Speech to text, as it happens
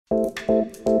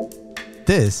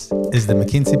This is the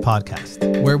McKinsey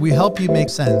Podcast, where we help you make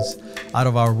sense out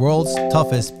of our world's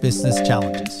toughest business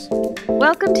challenges.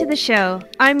 Welcome to the show.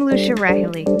 I'm Lucia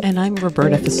Rahili. And I'm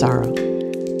Roberta Fasaro.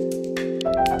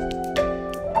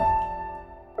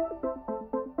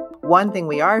 One thing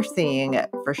we are seeing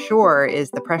for sure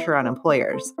is the pressure on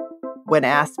employers. When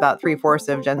asked, about 3/4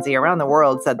 of Gen Z around the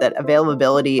world said that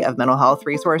availability of mental health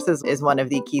resources is one of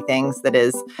the key things that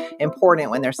is important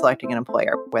when they're selecting an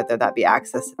employer, whether that be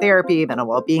access to therapy, mental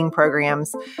well-being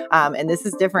programs. And this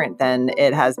is different than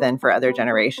it has been for other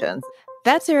generations.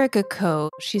 That's Erica Ko.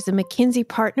 She's a McKinsey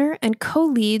partner and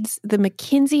co-leads the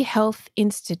McKinsey Health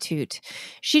Institute.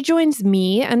 She joins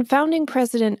me and founding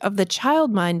president of the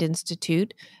Child Mind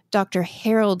Institute, Dr.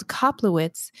 Harold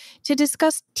Koplowitz, to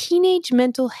discuss teenage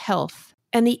mental health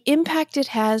and the impact it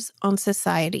has on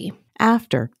society.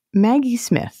 After, Maggie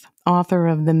Smith, author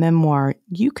of the memoir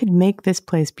You Could Make This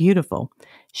Place Beautiful,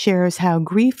 shares how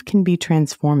grief can be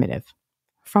transformative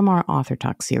from our Author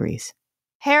Talk series.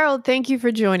 Harold, thank you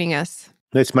for joining us.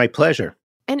 It's my pleasure.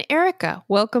 And Erica,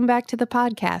 welcome back to the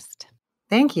podcast.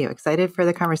 Thank you. Excited for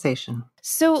the conversation.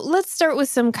 So let's start with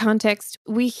some context.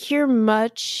 We hear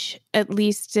much, at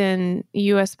least in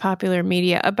U.S. popular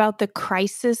media, about the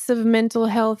crisis of mental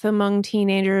health among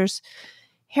teenagers.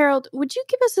 Harold, would you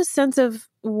give us a sense of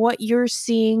what you're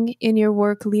seeing in your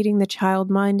work leading the Child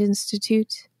Mind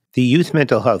Institute? The youth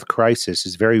mental health crisis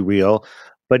is very real,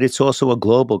 but it's also a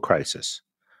global crisis.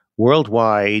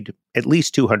 Worldwide, at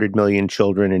least 200 million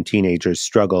children and teenagers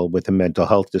struggle with a mental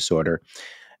health disorder.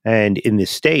 And in the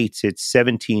States, it's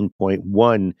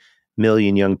 17.1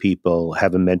 million young people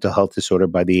have a mental health disorder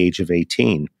by the age of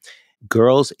 18.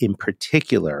 Girls in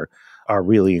particular are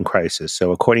really in crisis.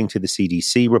 So according to the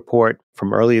CDC report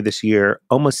from earlier this year,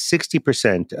 almost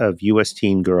 60% of U.S.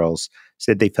 teen girls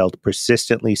said they felt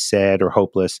persistently sad or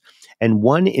hopeless. And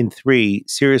 1 in 3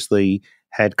 seriously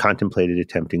had contemplated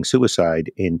attempting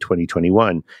suicide in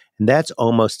 2021. And that's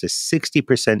almost a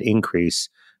 60% increase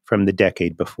from the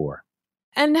decade before.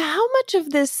 And how much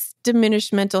of this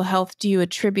diminished mental health do you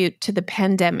attribute to the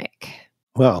pandemic?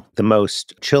 Well, the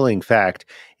most chilling fact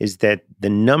is that the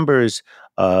numbers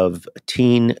of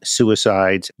teen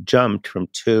suicides jumped from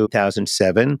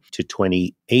 2007 to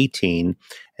 2018,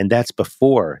 and that's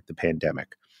before the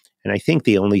pandemic. And I think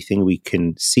the only thing we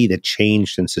can see that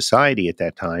changed in society at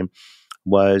that time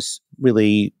was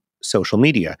really social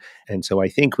media. And so I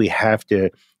think we have to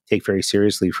take very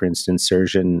seriously, for instance,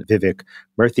 Surgeon Vivek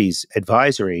Murthy's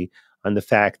advisory on the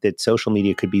fact that social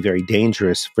media could be very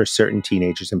dangerous for certain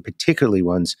teenagers, and particularly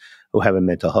ones who have a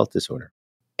mental health disorder.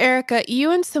 Erica,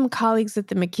 you and some colleagues at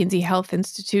the McKinsey Health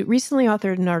Institute recently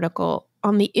authored an article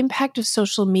on the impact of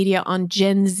social media on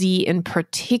Gen Z in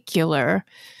particular.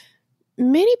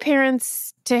 Many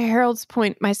parents, to Harold's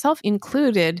point, myself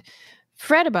included,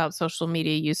 fret about social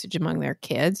media usage among their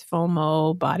kids,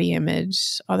 FOMO, body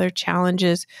image, other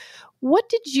challenges. What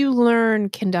did you learn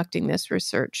conducting this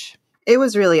research? It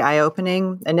was really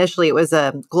eye-opening. Initially, it was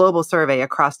a global survey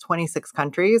across 26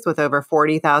 countries with over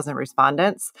 40,000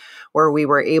 respondents, where we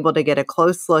were able to get a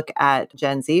close look at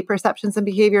Gen Z perceptions and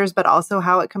behaviors, but also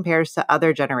how it compares to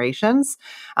other generations,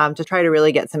 to try to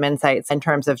really get some insights in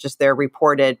terms of just their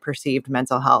reported perceived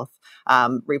mental health,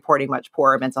 reporting much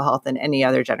poorer mental health than any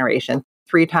other generation.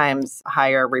 3 times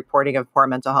higher reporting of poor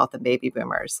mental health than baby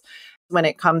boomers. When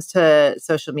it comes to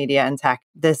social media and tech,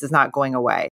 this is not going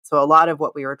away. So a lot of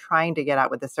what we were trying to get at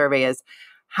with the survey is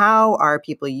how are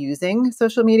people using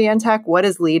social media and tech? What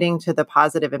is leading to the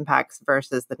positive impacts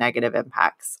versus the negative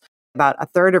impacts? About a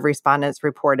third of respondents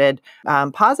reported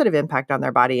positive impact on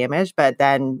their body image, but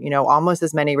then, almost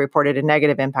as many reported a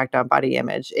negative impact on body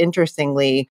image.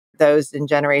 Interestingly, those in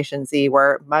Generation Z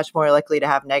were much more likely to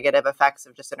have negative effects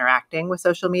of just interacting with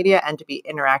social media and to be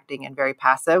interacting in very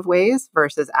passive ways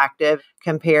versus active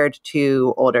compared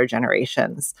to older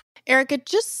generations. Erica,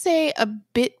 just say a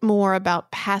bit more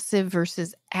about passive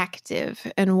versus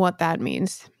active and what that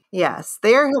means. Yes,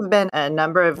 there have been a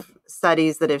number of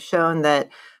studies that have shown that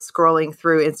scrolling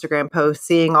through Instagram posts,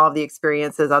 seeing all of the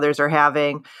experiences others are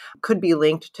having, could be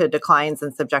linked to declines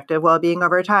in subjective well-being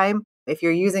over time. If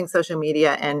you're using social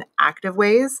media in active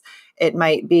ways, it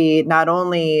might be not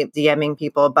only DMing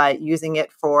people, but using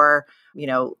it for,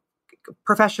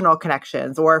 professional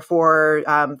connections or for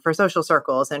social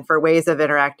circles and for ways of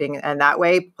interacting. And that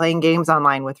way, playing games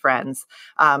online with friends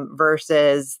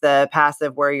versus the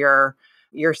passive where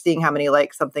you're seeing how many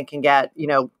likes something can get,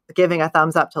 giving a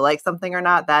thumbs up to like something or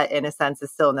not, that in a sense is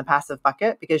still in the passive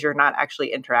bucket because you're not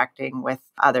actually interacting with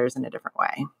others in a different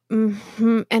way.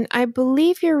 Mm-hmm. And I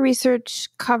believe your research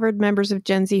covered members of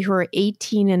Gen Z who are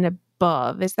 18 and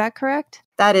above. Is that correct?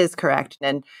 That is correct.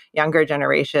 And younger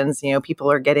generations,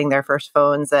 people are getting their first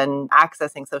phones and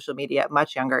accessing social media at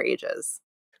much younger ages.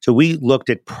 So we looked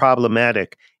at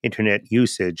problematic internet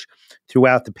usage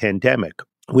throughout the pandemic,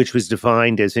 which was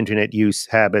defined as internet use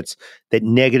habits that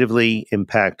negatively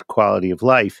impact quality of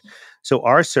life. So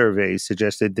our surveys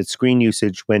suggested that screen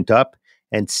usage went up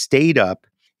and stayed up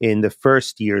in the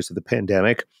first years of the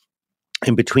pandemic.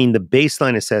 And between the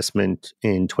baseline assessment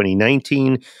in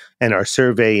 2019 and our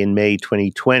survey in May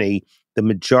 2020, the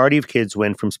majority of kids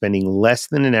went from spending less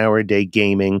than an hour a day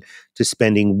gaming to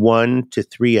spending 1 to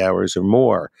 3 hours or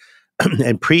more.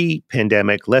 And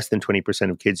pre-pandemic, less than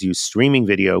 20% of kids used streaming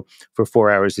video for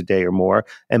 4 hours a day or more.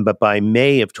 But by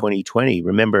May of 2020,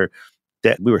 remember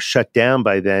that we were shut down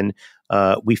by then,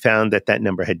 we found that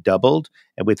number had doubled,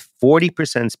 and with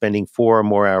 40% spending 4 or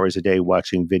more hours a day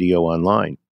watching video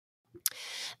online.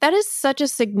 That is such a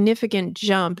significant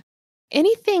jump.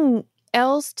 Anything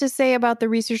else to say about the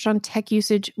research on tech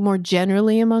usage more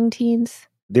generally among teens?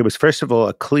 There was, first of all,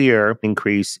 a clear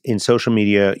increase in social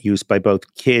media use by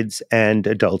both kids and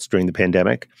adults during the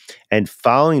pandemic. And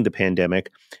following the pandemic,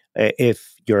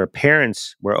 if your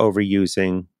parents were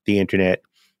overusing the internet,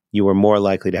 you were more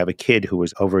likely to have a kid who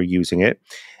was overusing it.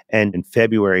 And in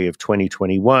February of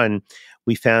 2021,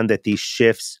 we found that these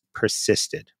shifts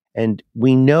persisted. And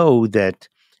we know that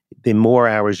the more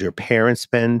hours your parents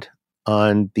spend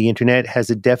on the internet has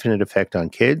a definite effect on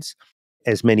kids.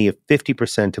 As many as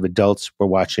 50% of adults were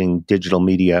watching digital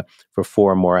media for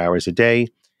 4 or more hours a day,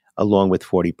 along with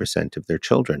 40% of their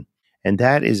children. And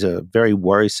that is a very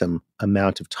worrisome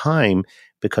amount of time,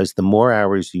 because the more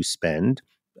hours you spend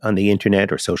on the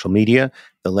internet or social media,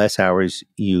 the less hours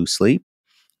you sleep.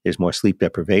 There's more sleep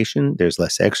deprivation, there's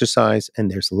less exercise,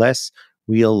 and there's less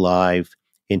real live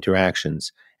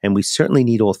interactions. And we certainly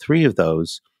need all three of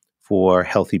those for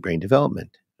healthy brain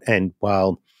development. And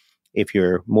while if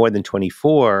you're more than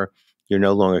 24, you're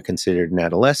no longer considered an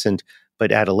adolescent,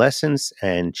 but adolescents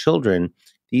and children,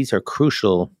 these are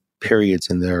crucial periods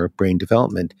in their brain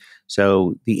development.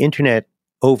 So the internet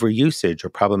overusage or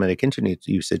problematic internet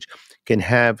usage can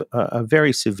have a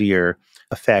very severe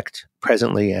effect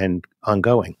presently and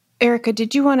ongoing. Erica,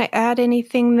 did you want to add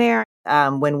anything there?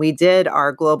 When we did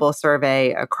our global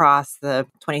survey across the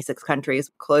 26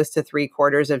 countries, close to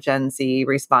 3/4 of Gen Z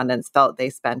respondents felt they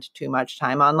spent too much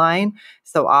time online.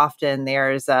 So often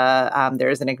there's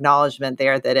an acknowledgement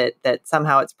there that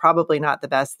somehow it's probably not the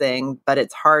best thing, but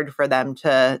it's hard for them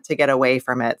to get away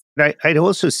from it. I'd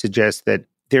also suggest that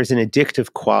there's an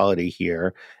addictive quality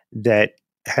here that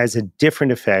has a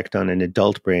different effect on an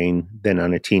adult brain than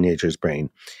on a teenager's brain.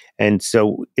 And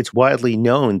so it's widely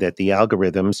known that the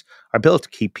algorithms are built to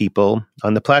keep people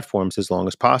on the platforms as long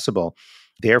as possible.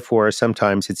 Therefore,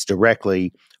 sometimes it's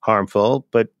directly harmful,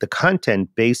 but the content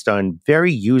based on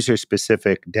very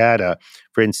user-specific data,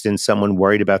 for instance, someone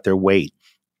worried about their weight,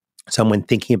 someone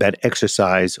thinking about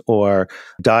exercise or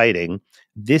dieting,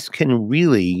 this can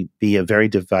really be a very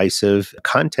divisive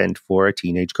content for a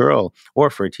teenage girl or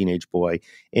for a teenage boy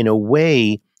in a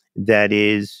way that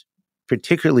is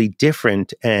particularly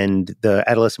different, and the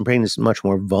adolescent brain is much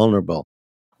more vulnerable.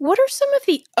 What are some of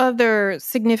the other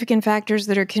significant factors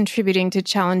that are contributing to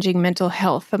challenging mental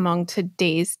health among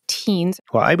today's teens?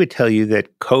 Well, I would tell you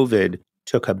that COVID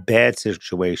took a bad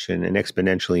situation and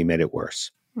exponentially made it worse.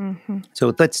 Mm-hmm.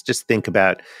 So let's just think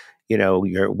about,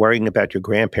 you're worrying about your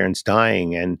grandparents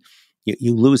dying and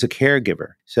you lose a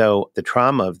caregiver. So the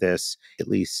trauma of this, at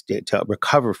least to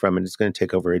recover from it, is going to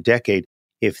take over a decade.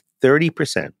 If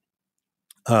 30%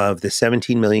 of the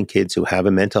 17 million kids who have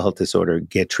a mental health disorder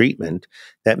get treatment,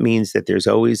 that means that there's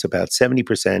always about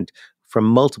 70% from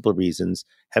multiple reasons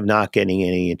have not getting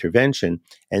any intervention.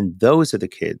 And those are the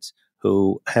kids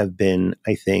who have been,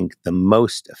 I think, the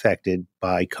most affected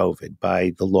by COVID,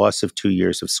 by the loss of 2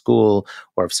 years of school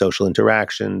or of social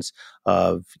interactions,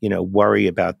 of, worry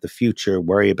about the future,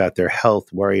 worry about their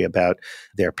health, worry about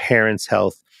their parents'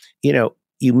 health. You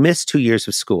miss 2 years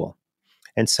of school.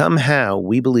 And somehow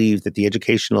we believe that the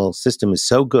educational system is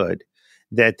so good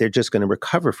that they're just going to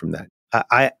recover from that.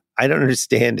 I don't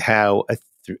understand how a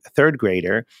third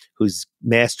grader who's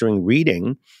mastering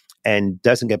reading and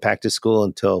doesn't get back to school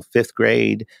until 5th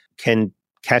grade can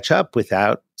catch up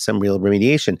without some real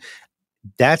remediation.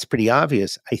 That's pretty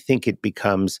obvious. I think it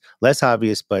becomes less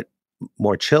obvious, but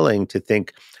more chilling to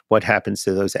think what happens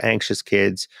to those anxious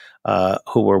kids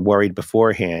who were worried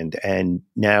beforehand and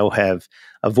now have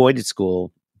avoided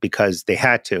school because they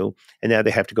had to, and now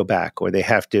they have to go back, or they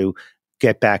have to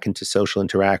get back into social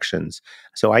interactions.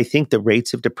 So I think the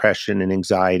rates of depression and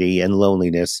anxiety and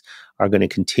loneliness are going to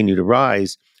continue to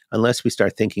rise. unless we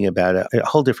start thinking about a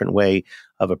whole different way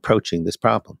of approaching this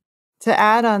problem. To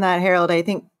add on that, Harold, I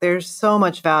think there's so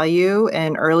much value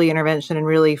in early intervention and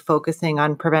really focusing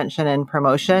on prevention and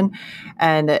promotion.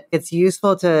 And it's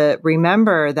useful to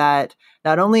remember that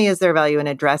not only is there value in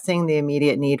addressing the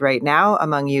immediate need right now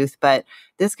among youth, but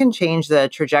this can change the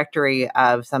trajectory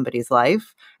of somebody's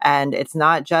life. And it's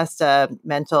not just a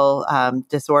mental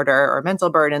disorder or mental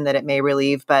burden that it may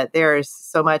relieve, but there's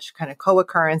so much kind of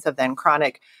co-occurrence of then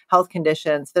chronic health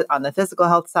conditions on the physical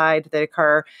health side that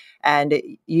occur. And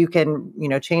you can,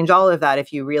 change all of that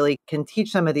if you really can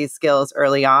teach some of these skills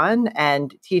early on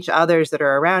and teach others that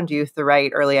are around youth the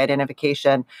right early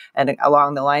identification. And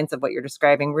along the lines of what you're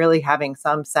describing, really having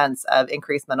some sense of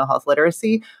increased mental health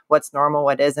literacy, what's normal,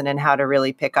 what isn't, and how to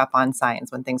really pick up on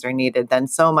signs when things are needed, then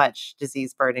so much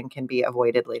disease burden can be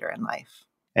avoided later in life.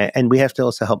 And we have to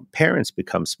also help parents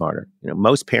become smarter.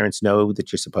 Most parents know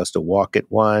that you're supposed to walk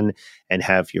at 1 and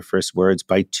have your first words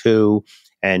by 2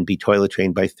 and be toilet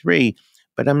trained by 3.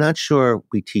 But I'm not sure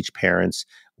we teach parents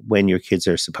when your kids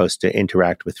are supposed to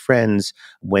interact with friends,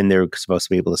 when they're supposed to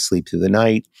be able to sleep through the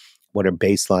night, what are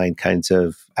baseline kinds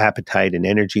of appetite and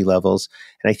energy levels.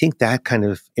 And I think that kind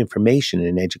of information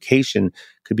and education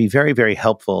could be very, very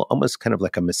helpful, almost kind of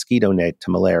like a mosquito net to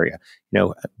malaria.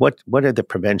 What are the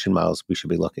prevention models we should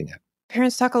be looking at?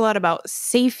 Parents talk a lot about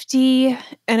safety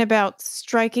and about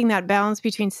striking that balance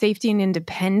between safety and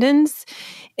independence.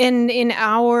 And in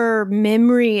our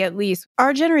memory, at least,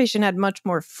 our generation had much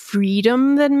more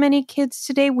freedom than many kids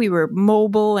today. We were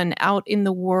mobile and out in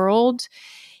the world.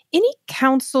 Any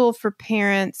counsel for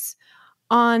parents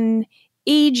on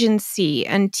agency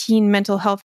and teen mental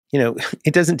health?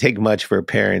 It doesn't take much for a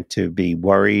parent to be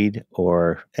worried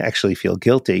or actually feel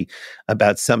guilty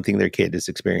about something their kid is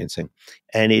experiencing.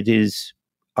 And it is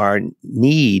our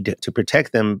need to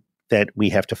protect them that we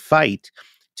have to fight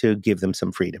to give them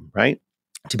some freedom, right?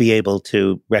 To be able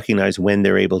to recognize when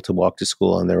they're able to walk to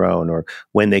school on their own or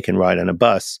when they can ride on a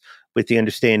bus, with the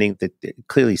understanding that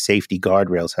clearly safety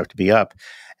guardrails have to be up.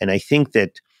 And I think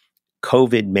that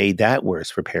COVID made that worse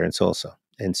for parents also.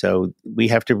 And so we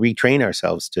have to retrain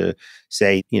ourselves to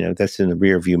say, that's in the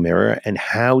rear view mirror. And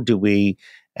how do we,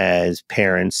 as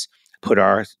parents, put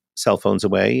our cell phones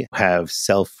away, have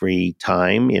cell-free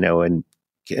time, and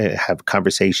have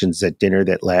conversations at dinner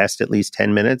that last at least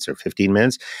 10 minutes or 15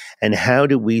 minutes? And how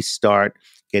do we start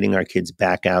getting our kids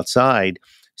back outside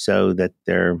so that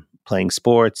they're playing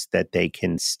sports, that they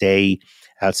can stay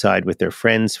outside with their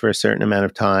friends for a certain amount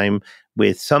of time,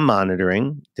 with some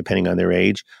monitoring, depending on their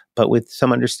age, but with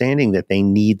some understanding that they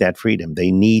need that freedom.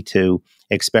 They need to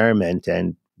experiment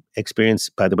and experience,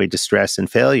 by the way, distress and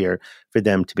failure for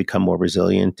them to become more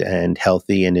resilient and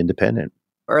healthy and independent.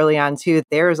 Early on, too,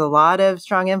 there's a lot of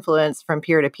strong influence from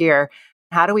peer to peer.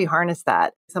 How do we harness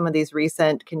that? Some of these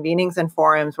recent convenings and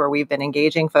forums where we've been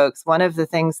engaging folks, one of the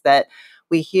things that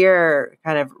we hear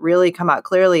kind of really come out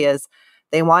clearly is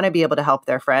they want to be able to help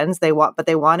their friends. But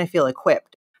they want to feel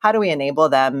equipped. How do we enable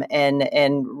them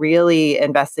in really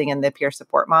investing in the peer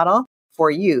support model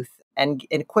for youth and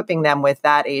equipping them with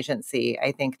that agency?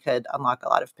 I think could unlock a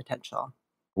lot of potential.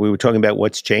 We were talking about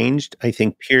what's changed. I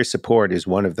think peer support is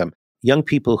one of them. Young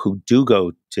people who do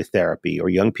go to therapy, or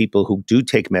young people who do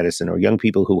take medicine, or young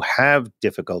people who have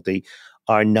difficulty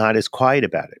are not as quiet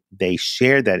about it. They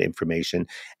share that information.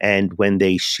 And when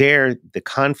they share the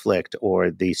conflict or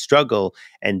the struggle,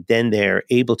 and then they're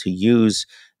able to use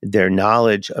their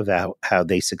knowledge about how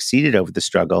they succeeded over the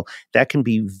struggle, that can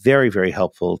be very, very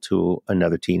helpful to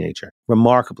another teenager.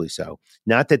 Remarkably so.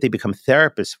 Not that they become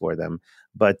therapists for them,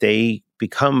 but they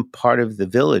become part of the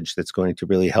village that's going to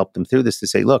really help them through this, to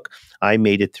say, look, I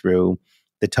made it through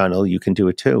the tunnel, you can do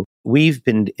it too. We've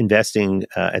been investing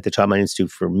at the Child Mind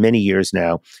Institute for many years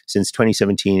now, since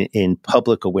 2017, in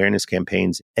public awareness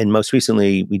campaigns. And most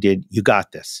recently, we did You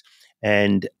Got This.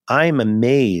 And I'm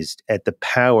amazed at the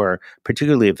power,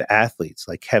 particularly of athletes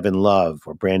like Kevin Love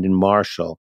or Brandon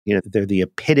Marshall. They're the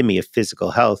epitome of physical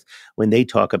health when they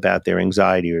talk about their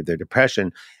anxiety or their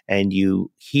depression. And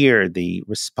you hear the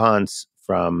response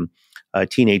from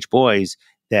teenage boys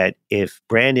that if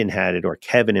Brandon had it, or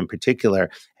Kevin in particular,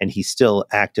 and he's still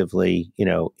actively,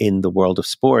 in the world of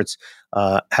sports,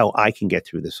 how I can get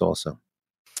through this also.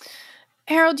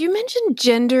 Harold, you mentioned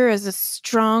gender as a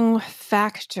strong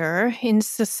factor in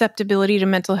susceptibility to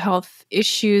mental health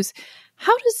issues.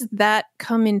 How does that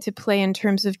come into play in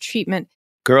terms of treatment?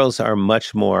 Girls are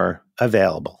much more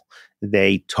available.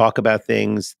 They talk about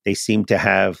things. They seem to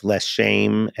have less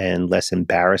shame and less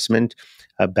embarrassment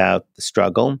about the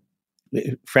struggle.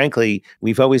 Frankly,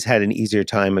 we've always had an easier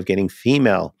time of getting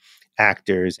female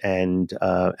actors and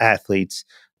athletes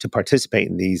to participate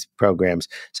in these programs.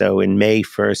 So in May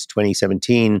 1st,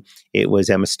 2017, it was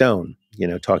Emma Stone,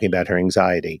 talking about her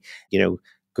anxiety.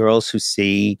 Girls who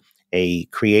see a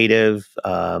creative,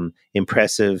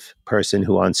 impressive person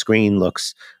who on screen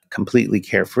looks completely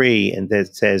carefree and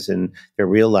that says in their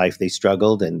real life they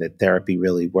struggled and that therapy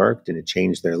really worked and it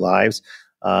changed their lives,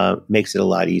 makes it a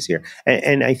lot easier.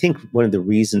 And I think one of the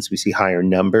reasons we see higher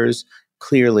numbers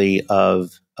clearly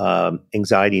of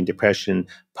anxiety and depression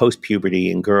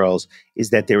post-puberty in girls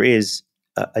is that there is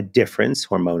a difference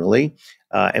hormonally,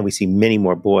 and we see many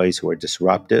more boys who are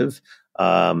disruptive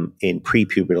in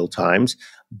pre-pubertal times.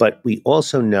 But we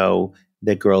also know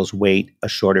that girls wait a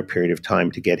shorter period of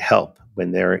time to get help.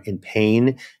 When they're in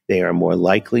pain, they are more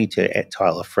likely to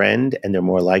tell a friend, and they're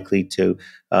more likely to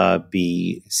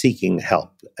be seeking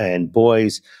help. And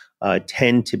boys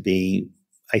tend to be,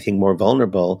 I think, more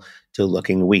vulnerable to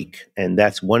looking weak. And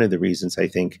that's one of the reasons I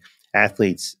think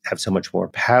athletes have so much more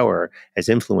power as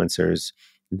influencers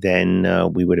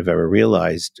than we would have ever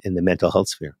realized in the mental health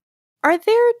sphere. Are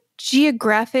there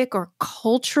geographic or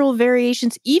cultural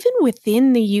variations, even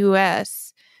within the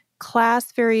U.S.,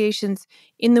 class variations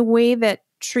in the way that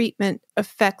treatment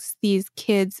affects these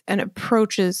kids and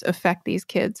approaches affect these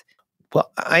kids?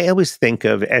 Well, I always think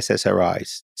of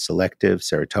SSRIs, selective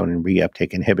serotonin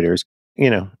reuptake inhibitors.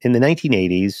 In the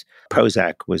 1980s,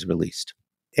 Prozac was released.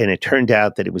 And it turned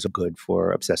out that it was good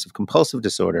for obsessive compulsive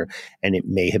disorder, and it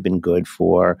may have been good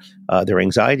for their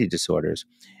anxiety disorders.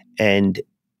 And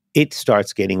it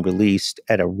starts getting released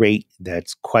at a rate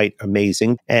that's quite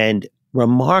amazing. And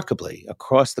remarkably,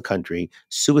 across the country,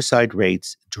 suicide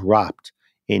rates dropped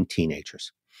in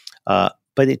teenagers.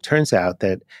 But it turns out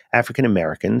that African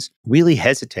Americans really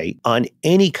hesitate on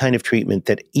any kind of treatment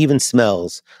that even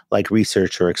smells like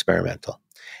research or experimental.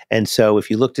 And so if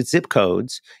you looked at zip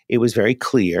codes, it was very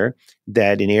clear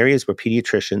that in areas where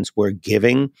pediatricians were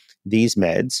giving these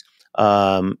meds,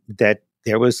 that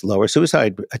there was lower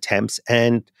suicide attempts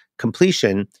and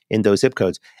completion in those zip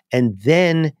codes. And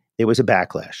then there was a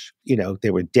backlash.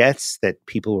 There were deaths that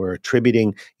people were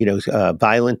attributing,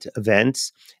 violent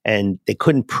events, and they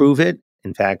couldn't prove it.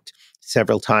 In fact,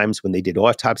 several times when they did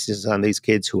autopsies on these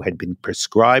kids who had been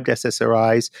prescribed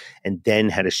SSRIs and then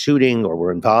had a shooting or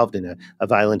were involved in a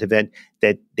violent event,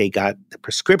 that they got the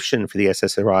prescription for the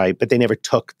SSRI, but they never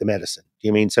took the medicine.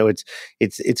 So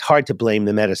it's hard to blame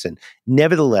the medicine.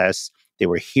 Nevertheless, there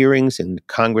were hearings in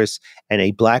Congress, and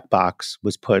a black box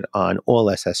was put on all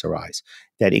SSRIs,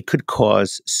 that it could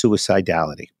cause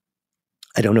suicidality.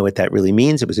 I don't know what that really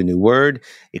means. It was a new word.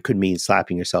 It could mean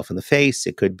slapping yourself in the face.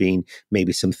 It could mean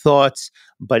maybe some thoughts,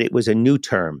 but it was a new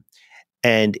term.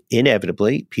 And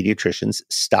inevitably, pediatricians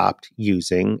stopped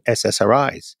using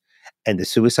SSRIs, and the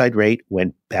suicide rate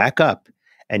went back up,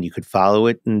 and you could follow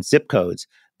it in zip codes.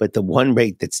 But the one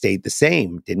rate that stayed the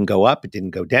same, didn't go up, it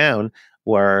didn't go down,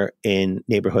 were in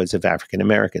neighborhoods of African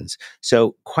Americans.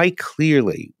 So quite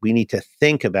clearly, we need to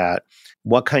think about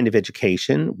what kind of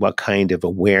education, what kind of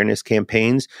awareness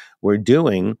campaigns we're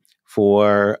doing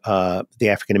for the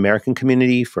African American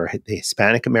community, for the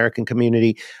Hispanic American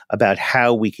community, about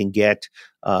how we can get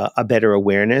a better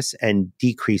awareness and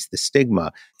decrease the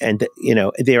stigma. And,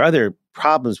 there are other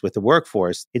problems with the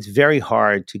workforce. It's very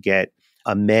hard to get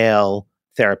a male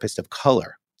therapist of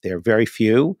color. There are very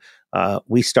few.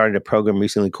 We started a program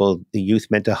recently called the Youth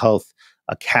Mental Health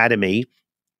Academy.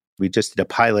 We just did a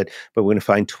pilot, but we're going to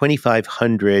find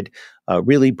 2,500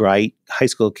 really bright high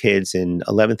school kids in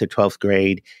 11th or 12th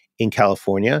grade in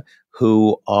California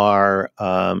who are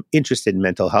interested in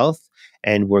mental health.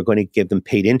 And we're going to give them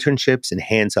paid internships and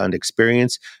hands-on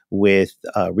experience with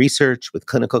research, with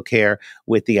clinical care,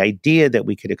 with the idea that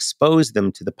we could expose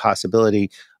them to the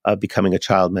possibility of becoming a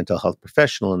child mental health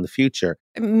professional in the future.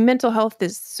 Mental health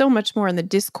is so much more in the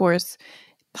discourse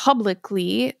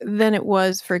publicly than it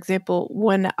was, for example,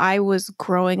 when I was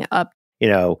growing up.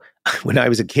 When I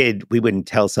was a kid, we wouldn't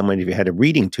tell someone if you had a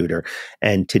reading tutor.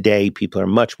 And today, people are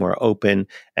much more open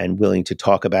and willing to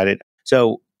talk about it.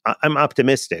 So I'm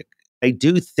optimistic. I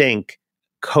do think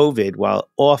COVID, while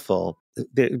awful,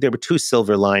 there were two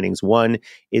silver linings. One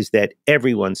is that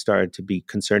everyone started to be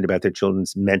concerned about their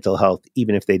children's mental health,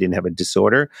 even if they didn't have a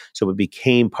disorder. So it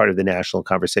became part of the national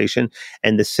conversation.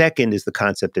 And the second is the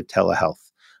concept of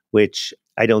telehealth, which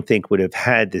I don't think would have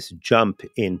had this jump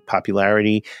in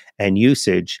popularity and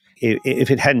usage if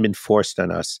it hadn't been forced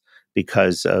on us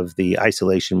because of the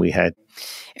isolation we had.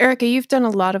 Erica, you've done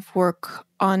a lot of work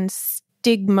on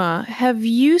stigma. Have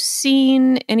you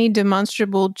seen any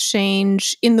demonstrable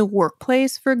change in the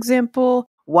workplace, for example?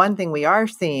 One thing we are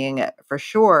seeing for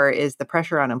sure is the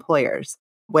pressure on employers.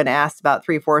 when asked about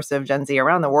 3/4 of Gen Z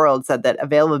around the world, said that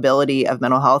availability of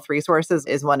mental health resources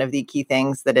is one of the key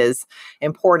things that is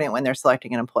important when they're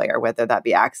selecting an employer, whether that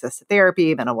be access to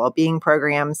therapy, mental well-being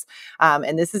programs.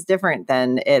 And this is different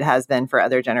than it has been for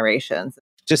other generations.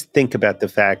 Just think about the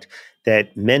fact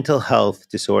that mental health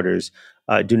disorders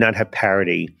do not have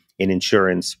parity in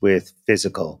insurance with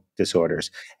physical disorders.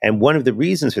 And one of the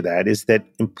reasons for that is that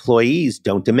employees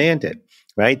don't demand it,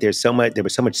 right? There was so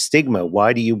much stigma.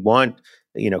 Why do you want,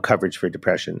 coverage for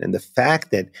depression? And the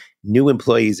fact that new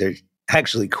employees are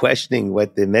actually questioning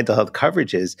what the mental health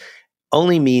coverage is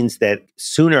only means that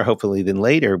sooner, hopefully, than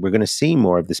later, we're going to see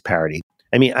more of this parity.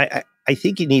 I mean, I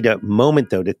think you need a moment,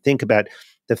 though, to think about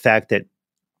the fact that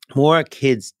more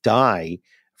kids die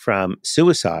from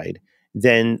suicide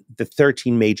than the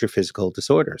 13 major physical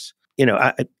disorders.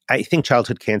 I think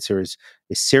childhood cancer is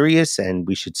serious and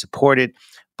we should support it,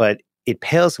 but it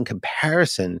pales in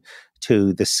comparison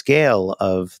to the scale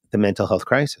of the mental health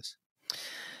crisis.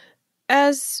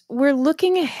 As we're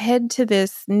looking ahead to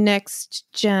this next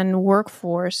gen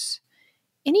workforce,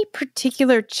 any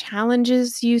particular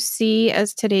challenges you see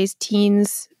as today's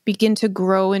teens begin to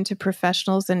grow into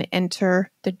professionals and enter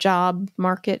the job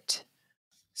market?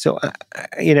 So,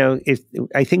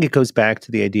 I think it goes back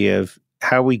to the idea of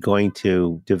how are we going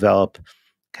to develop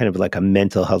kind of like a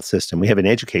mental health system? We have an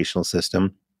educational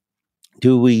system.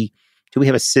 Do we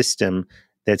have a system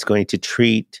that's going to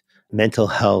treat mental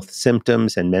health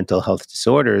symptoms and mental health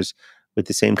disorders with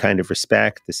the same kind of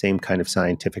respect, the same kind of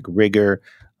scientific rigor,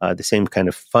 the same kind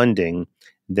of funding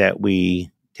that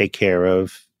we take care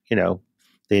of,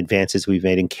 the advances we've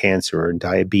made in cancer or in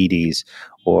diabetes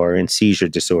or in seizure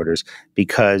disorders?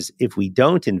 Because if we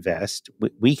don't invest,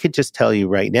 we could just tell you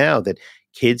right now that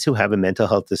kids who have a mental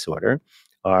health disorder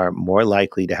are more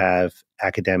likely to have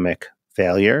academic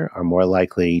failure, are more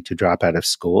likely to drop out of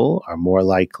school, are more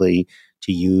likely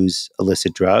to use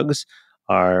illicit drugs,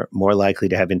 are more likely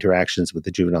to have interactions with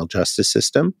the juvenile justice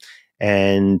system,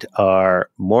 and are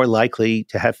more likely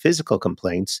to have physical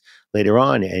complaints later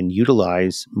on and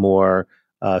utilize more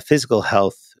physical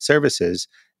health services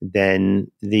than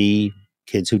the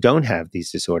kids who don't have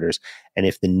these disorders. And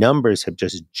if the numbers have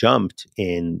just jumped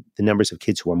in the numbers of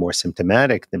kids who are more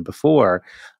symptomatic than before,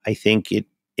 I think it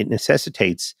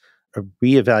necessitates a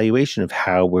reevaluation of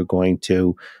how we're going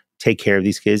to take care of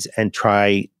these kids and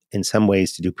try in some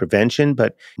ways to do prevention,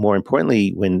 but more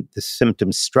importantly, when the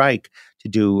symptoms strike, to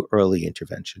do early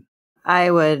intervention. I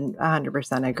would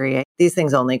 100% agree. These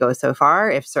things only go so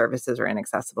far if services are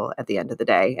inaccessible at the end of the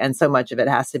day. And so much of it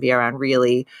has to be around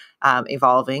really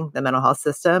evolving the mental health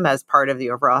system as part of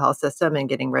the overall health system and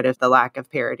getting rid of the lack of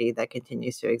parity that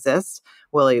continues to exist.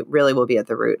 Really will be at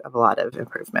the root of a lot of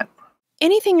improvement.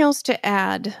 Anything else to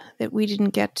add that we didn't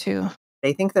get to?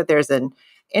 I think that there's an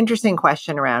interesting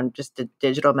question around just the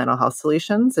digital mental health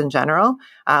solutions in general.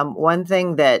 One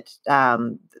thing that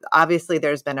obviously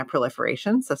there's been a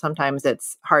proliferation. So sometimes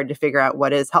it's hard to figure out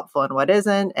what is helpful and what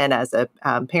isn't. And as a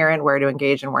parent, where to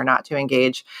engage and where not to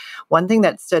engage. One thing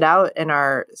that stood out in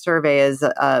our survey is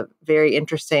a very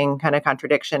interesting kind of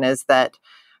contradiction is that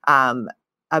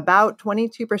about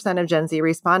 22% of Gen Z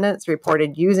respondents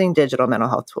reported using digital mental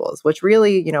health tools, which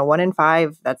really, 1 in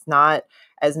 5, that's not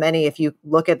as many. If you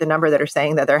look at the number that are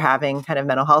saying that they're having kind of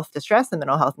mental health distress and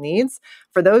mental health needs,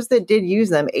 for those that did use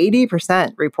them,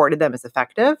 80% reported them as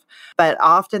effective, but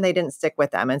often they didn't stick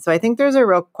with them. And so I think there's a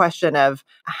real question of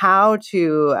how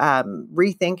to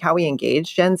rethink how we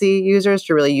engage Gen Z users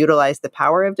to really utilize the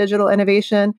power of digital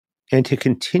innovation. And to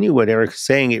continue what Eric's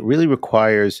saying, it really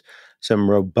requires some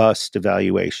robust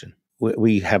evaluation.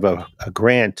 We have a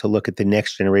grant to look at the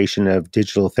next generation of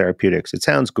digital therapeutics. It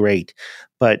sounds great,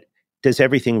 but does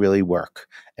everything really work?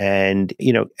 And,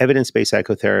 evidence-based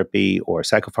psychotherapy or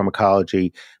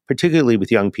psychopharmacology, particularly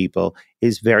with young people,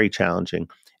 is very challenging.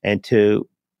 And to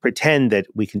pretend that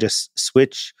we can just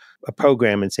switch a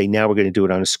program and say, now we're going to do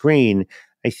it on a screen,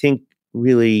 I think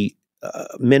really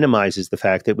minimizes the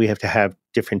fact that we have to have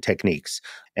different techniques.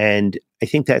 And I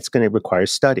think that's going to require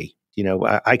study.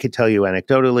 I could tell you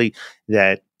anecdotally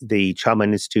that the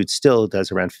Childmind Institute still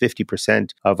does around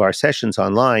 50% of our sessions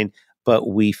online, but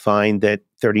we find that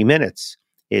 30 minutes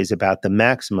is about the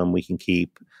maximum we can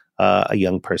keep a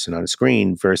young person on a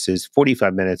screen versus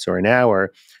 45 minutes or an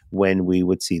hour when we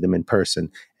would see them in person.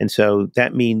 And so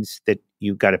that means that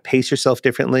you've got to pace yourself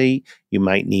differently. You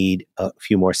might need a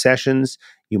few more sessions.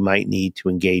 You might need to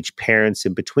engage parents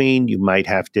in between. You might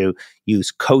have to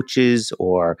use coaches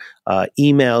or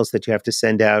emails that you have to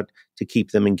send out to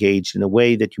keep them engaged in a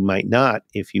way that you might not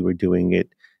if you were doing it,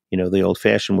 the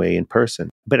old-fashioned way in person.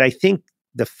 But I think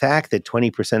The fact that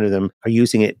 20% of them are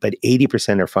using it, but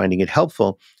 80% are finding it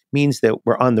helpful means that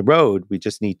we're on the road. We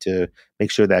just need to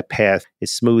make sure that path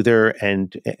is smoother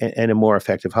and a more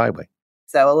effective highway.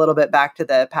 So a little bit back to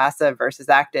the passive versus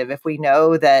active. If we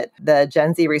know that the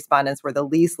Gen Z respondents were the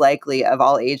least likely of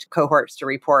all age cohorts to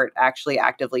report actually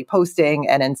actively posting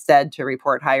and instead to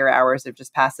report higher hours of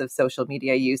just passive social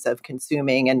media use of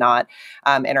consuming and not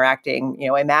interacting,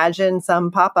 imagine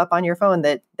some pop-up on your phone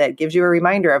that gives you a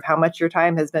reminder of how much your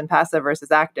time has been passive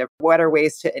versus active. What are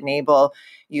ways to enable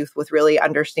youth with really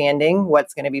understanding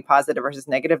what's going to be positive versus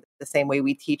negative, the same way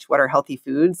we teach what are healthy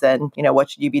foods and, what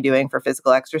should you be doing for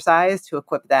physical exercise, to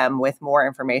equip them with more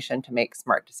information to make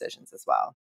smart decisions as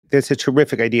well. That's a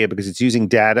terrific idea because it's using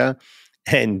data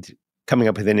and coming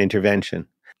up with an intervention.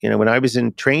 When I was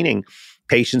in training,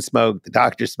 patients smoked, the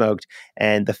doctor smoked,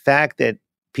 and the fact that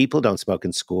people don't smoke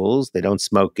in schools, they don't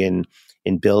smoke in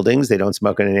buildings, they don't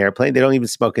smoke on an airplane, they don't even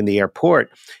smoke in the airport.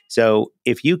 So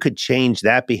if you could change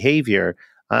that behavior,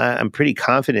 I'm pretty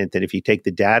confident that if you take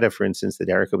the data, for instance, that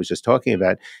Erica was just talking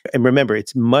about, and remember,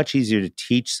 it's much easier to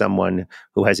teach someone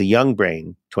who has a young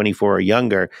brain, 24 or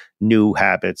younger, new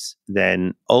habits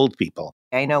than old people.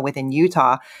 I know within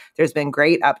Utah, there's been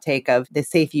great uptake of the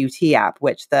Safe UT app,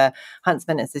 which the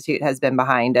Huntsman Institute has been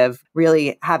behind, of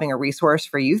really having a resource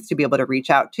for youth to be able to reach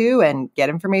out to and get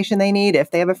information they need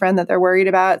if they have a friend that they're worried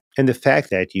about. And the fact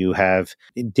that you have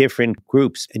different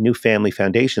groups and new family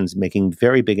foundations making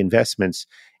very big investments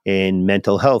in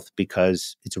mental health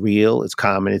because it's real, it's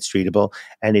common, it's treatable,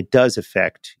 and it does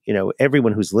affect,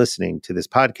 everyone who's listening to this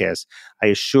podcast, I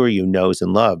assure you knows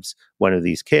and loves one of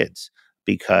these kids.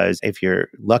 Because if you're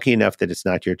lucky enough that it's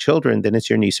not your children, then it's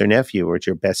your niece or nephew, or it's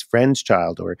your best friend's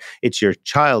child, or it's your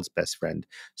child's best friend.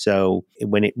 So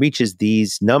when it reaches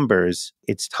these numbers,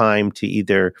 it's time to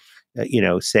either,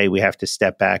 say we have to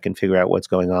step back and figure out what's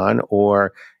going on,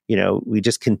 or, we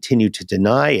just continue to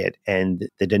deny it. And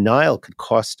the denial could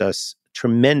cost us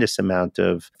tremendous amount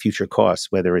of future costs,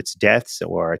 whether it's deaths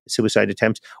or suicide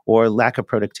attempts or lack of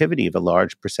productivity of a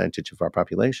large percentage of our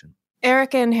population.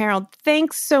 Erica and Harold,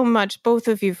 thanks so much, both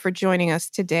of you, for joining us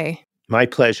today. My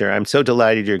pleasure. I'm so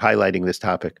delighted you're highlighting this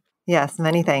topic. Yes,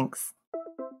 many thanks.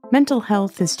 Mental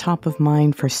health is top of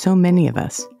mind for so many of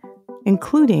us,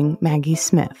 including Maggie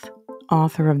Smith,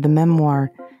 author of the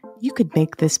memoir, You Could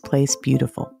Make This Place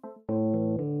Beautiful.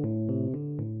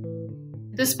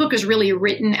 This book is really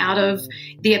written out of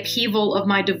the upheaval of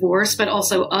my divorce, but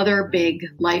also other big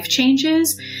life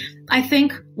changes. I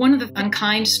think one of the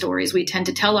unkind stories we tend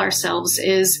to tell ourselves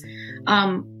is,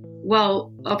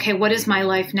 what is my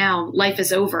life now? Life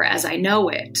is over as I know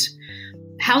it.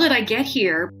 How did I get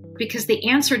here? Because the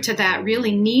answer to that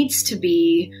really needs to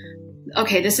be,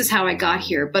 okay, this is how I got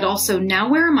here, but also now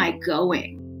where am I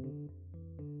going?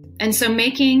 And so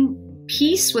making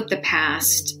peace with the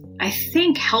past, I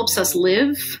think, helps us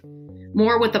live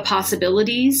more with the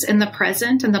possibilities in the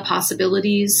present and the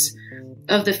possibilities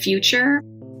of the future.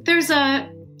 There's a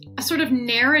sort of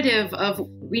narrative of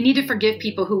we need to forgive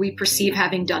people who we perceive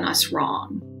having done us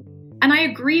wrong. And I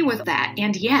agree with that.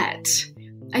 And yet,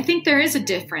 I think there is a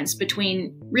difference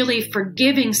between really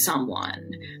forgiving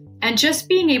someone and just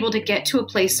being able to get to a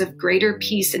place of greater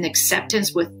peace and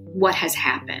acceptance with what has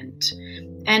happened.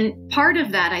 And part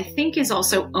of that, I think, is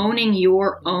also owning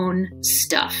your own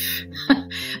stuff,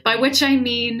 by which I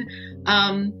mean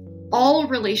all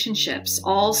relationships,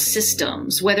 all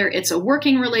systems, whether it's a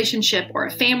working relationship or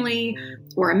a family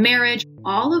or a marriage,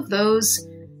 all of those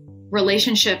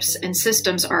relationships and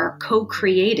systems are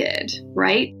co-created,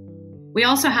 right? We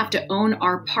also have to own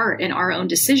our part in our own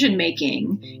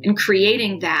decision-making in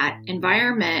creating that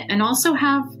environment, and also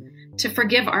have to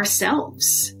forgive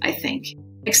ourselves, I think.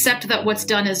 Accept that what's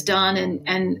done is done,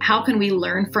 and how can we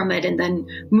learn from it and then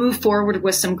move forward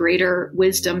with some greater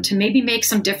wisdom to maybe make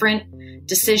some different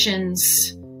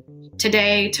decisions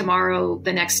today, tomorrow,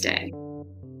 the next day.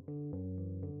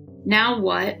 Now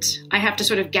what? I have to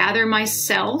sort of gather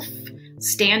myself,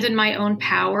 stand in my own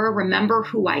power, remember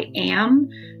who I am,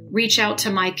 reach out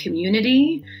to my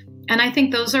community. And I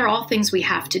think those are all things we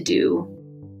have to do.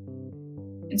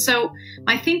 And so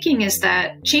my thinking is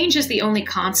that change is the only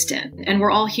constant, and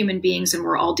we're all human beings and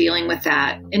we're all dealing with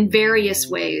that in various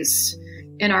ways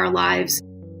in our lives.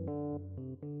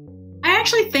 I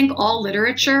actually think all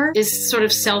literature is sort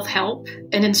of self-help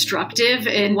and instructive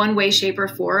in one way, shape, or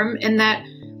form, in that,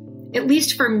 at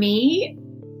least for me,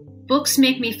 books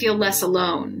make me feel less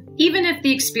alone. Even if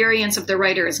the experience of the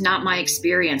writer is not my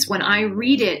experience, when I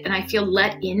read it and I feel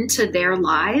let into their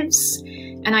lives,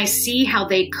 and I see how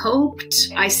they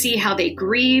coped, I see how they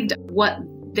grieved, what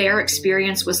their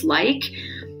experience was like,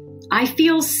 I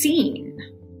feel seen.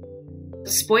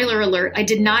 Spoiler alert, I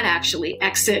did not actually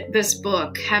exit this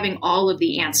book having all of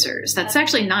the answers. That's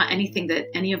actually not anything that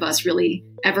any of us really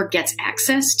ever gets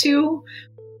access to.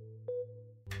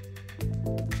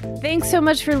 Thanks so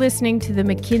much for listening to the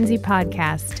McKinsey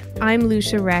Podcast. I'm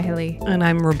Lucia Rahilly. And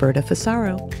I'm Roberta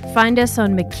Fasaro. Find us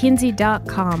on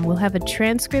McKinsey.com. We'll have a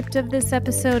transcript of this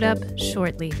episode up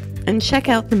shortly. And check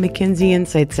out the McKinsey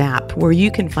Insights app, where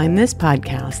you can find this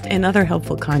podcast and other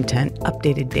helpful content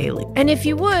updated daily. And if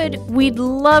you would, we'd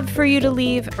love for you to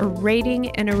leave a rating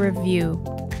and a review.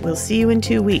 We'll see you in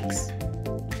 2 weeks.